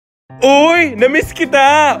Uy! Namiss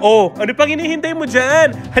kita! Oh, ano pang hinihintay mo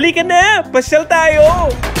dyan? Halika na! Pasyal tayo!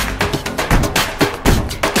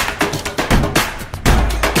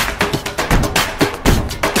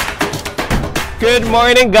 Good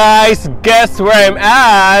morning, guys! Guess where I'm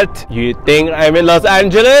at? You think I'm in Los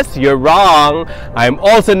Angeles? You're wrong. I'm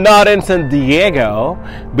also not in San Diego.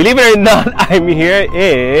 Believe it or not, I'm here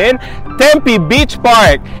in Tempe Beach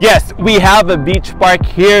Park. Yes, we have a beach park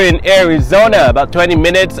here in Arizona, about 20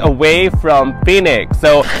 minutes away from Phoenix.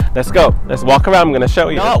 So let's go. Let's walk around. I'm gonna show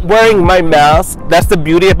you. Not wearing my mask. That's the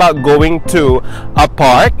beauty about going to a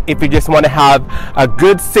park. If you just want to have a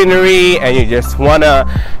good scenery and you just want to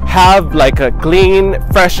have like a clean,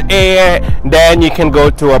 fresh air, then you can go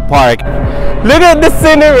to a park. Look at the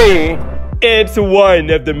scenery! It's one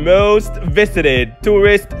of the most visited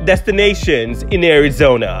tourist destinations in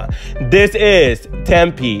Arizona. This is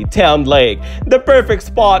Tempe Town Lake, the perfect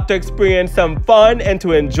spot to experience some fun and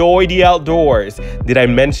to enjoy the outdoors. Did I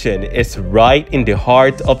mention it's right in the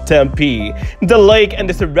heart of Tempe? The lake and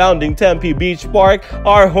the surrounding Tempe Beach Park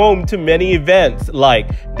are home to many events like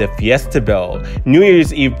the Fiesta Bowl, New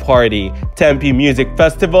Year's Eve party, Tempe Music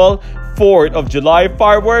Festival, 4th of July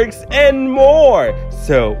fireworks, and more.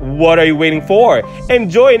 So what are you waiting for?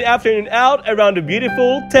 Enjoy an afternoon out around the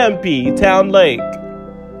beautiful Tempe Town Lake.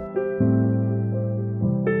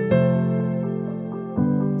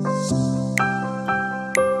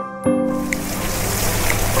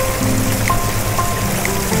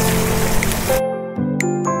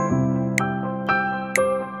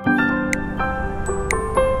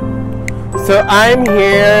 So I'm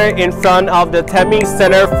here in front of the Tempe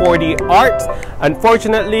Center for the Arts.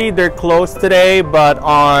 Unfortunately, they're closed today, but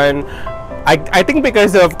I think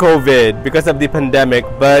because of COVID, because of the pandemic,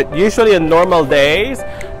 but usually on normal days,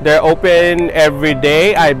 they're open every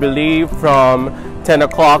day, I believe from 10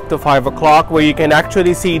 o'clock to 5 o'clock, where you can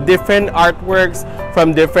actually see different artworks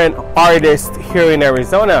from different artists here in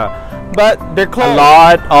Arizona. But they're closed. A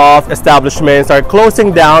lot of establishments are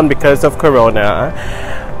closing down because of Corona.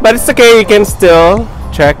 But it's okay, you can still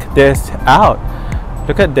check this out.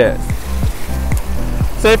 Look at this.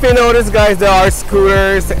 So if you notice, guys, there are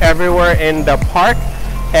scooters everywhere in the park.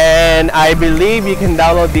 And I believe you can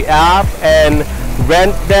download the app and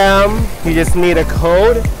rent them. You just need a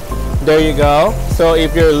code. There you go. So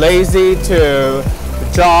if you're lazy to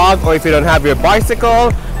jog or if you don't have your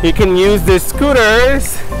bicycle, you can use these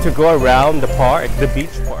scooters to go around the park, the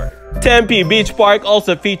beach park. Tempe Beach Park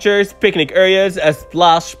also features picnic areas, a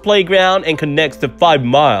splash playground, and connects to 5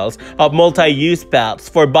 miles of multi-use paths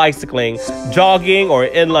for bicycling, jogging, or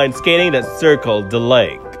inline skating that circle the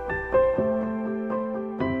lake.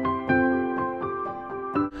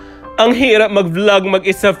 Ang hirap mag-vlog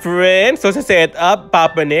mag-isa, friend. So sa setup,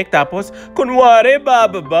 papanik, tapos kunwari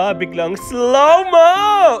bababa, biglang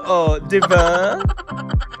slow-mo! Oh, diba?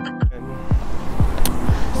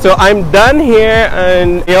 So I'm done here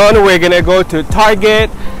and yun, we're gonna go to Target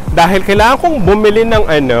dahil kailangan kong bumili ng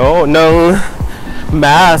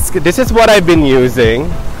mask. This is what I've been using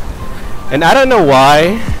and I don't know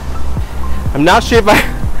why. I'm not sure if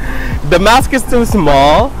the mask is too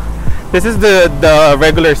small. This is the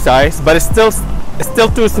regular size, but it's still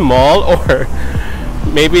too small, or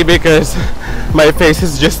maybe because my face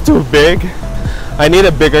is just too big. I need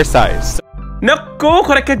a bigger size. Naku,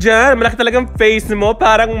 correct ka dyan. Malaki talagang face mo.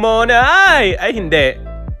 Parang monay. Ay, hindi.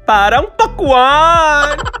 Parang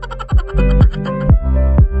pakwan.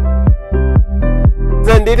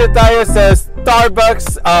 Nandito tayo sa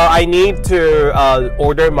Starbucks. I need to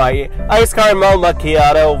order my iced caramel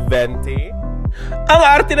macchiato venti. Ang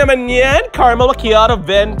arte naman yan. Caramel macchiato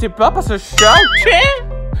venti pa. Pasosyal,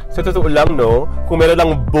 che? Sa totoo lang, no, kung meron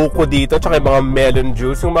lang buko dito tsaka yung mga melon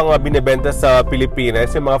juice, yung mga binibenta sa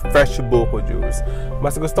Pilipinas, yung mga fresh buko juice,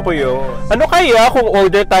 mas gusto ko yun. Ano kaya kung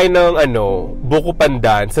order tayo ng buko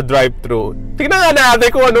pandan sa drive-thru? Tingnan nga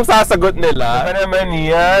natin kung anong sasagot nila. Ano naman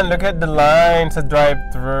yan? Look at the line sa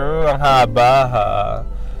drive-thru. Ang haba, ha?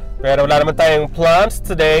 Pero wala naman tayong plans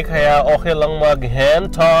today, kaya okay lang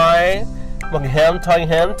mag-hentay.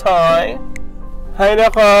 Mag-hentay. Hay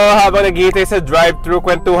nako, habang nag-iitay sa drive-thru,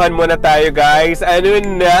 kwentuhan muna tayo, guys. Ano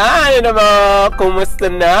na mga,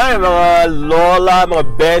 kumusta na, mga lola, mga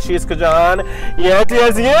beshies ko dyan? Yes,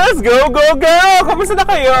 go! Kumusta na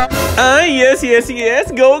kayo?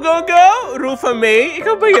 Yes, go! Rufa May,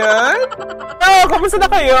 ikaw ba yan? Kumusta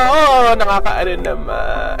na kayo? Nakakaano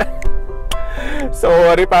naman.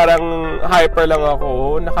 Sorry, parang hyper lang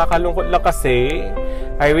ako. Nakakalungkot lang kasi.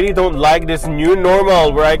 I really don't like this new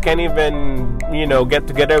normal where I can't even, get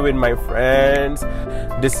together with my friends.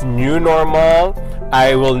 This new normal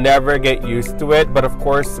I will never get used to it, but of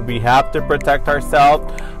course we have to protect ourselves.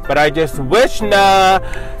 But I just wish na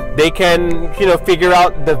they can, figure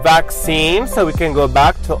out the vaccine so we can go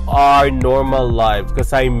back to our normal lives,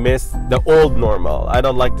 because I miss the old normal. I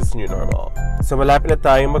don't like this new normal. So malapit na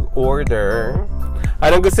tayong mag-order.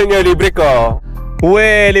 Anong gusto niyo? Libre ko?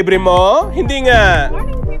 Libre mo? Hindi nga.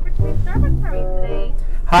 Morning, favorite Starbucks for me today.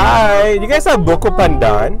 Hi! You guys have Buko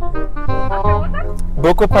Pandan?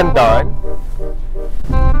 Buko Pandan?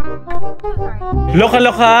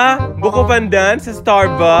 Loka-loka? Buko Pandan sa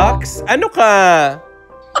Starbucks? Ano ka?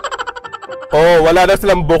 Oh, wala na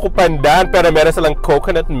silang buko pandan, pero meron silang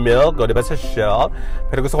coconut milk, diba sa shell?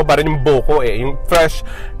 Pero gusto ko pa rin yung buko yung fresh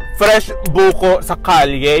buko sa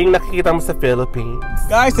kalye, yung nakikita mo sa Philippines.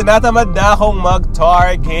 Guys, tinatamad na akong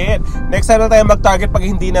mag-Target. Next time na tayo mag-Target pag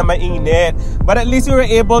hindi na mainit. But at least we were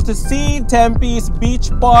able to see Tempe's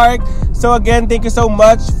Beach Park. So again, thank you so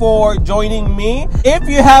much for joining me. If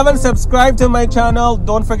you haven't subscribed to my channel,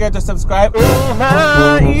 don't forget to subscribe.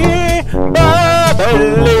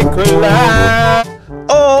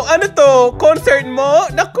 Oh, ano to? Concert mo?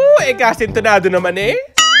 Naku, kasintonado naman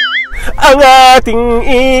ang ating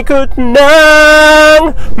ikot ng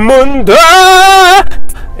mundo.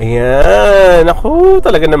 Ayan, naku,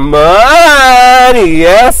 talaga naman.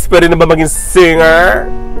 Yes, pwede na ba maging singer?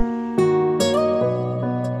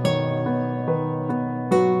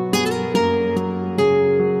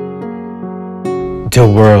 The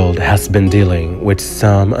world has been dealing with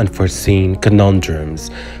some unforeseen conundrums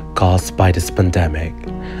caused by this pandemic.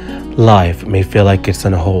 Life may feel like it's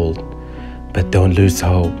on hold, but don't lose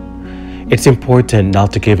hope. It's important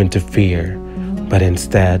not to give in to fear, but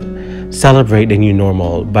instead celebrate the new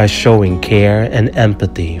normal by showing care and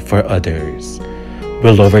empathy for others.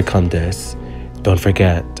 We'll overcome this. Don't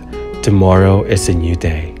forget, tomorrow is a new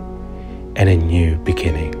day and a new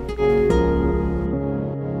beginning.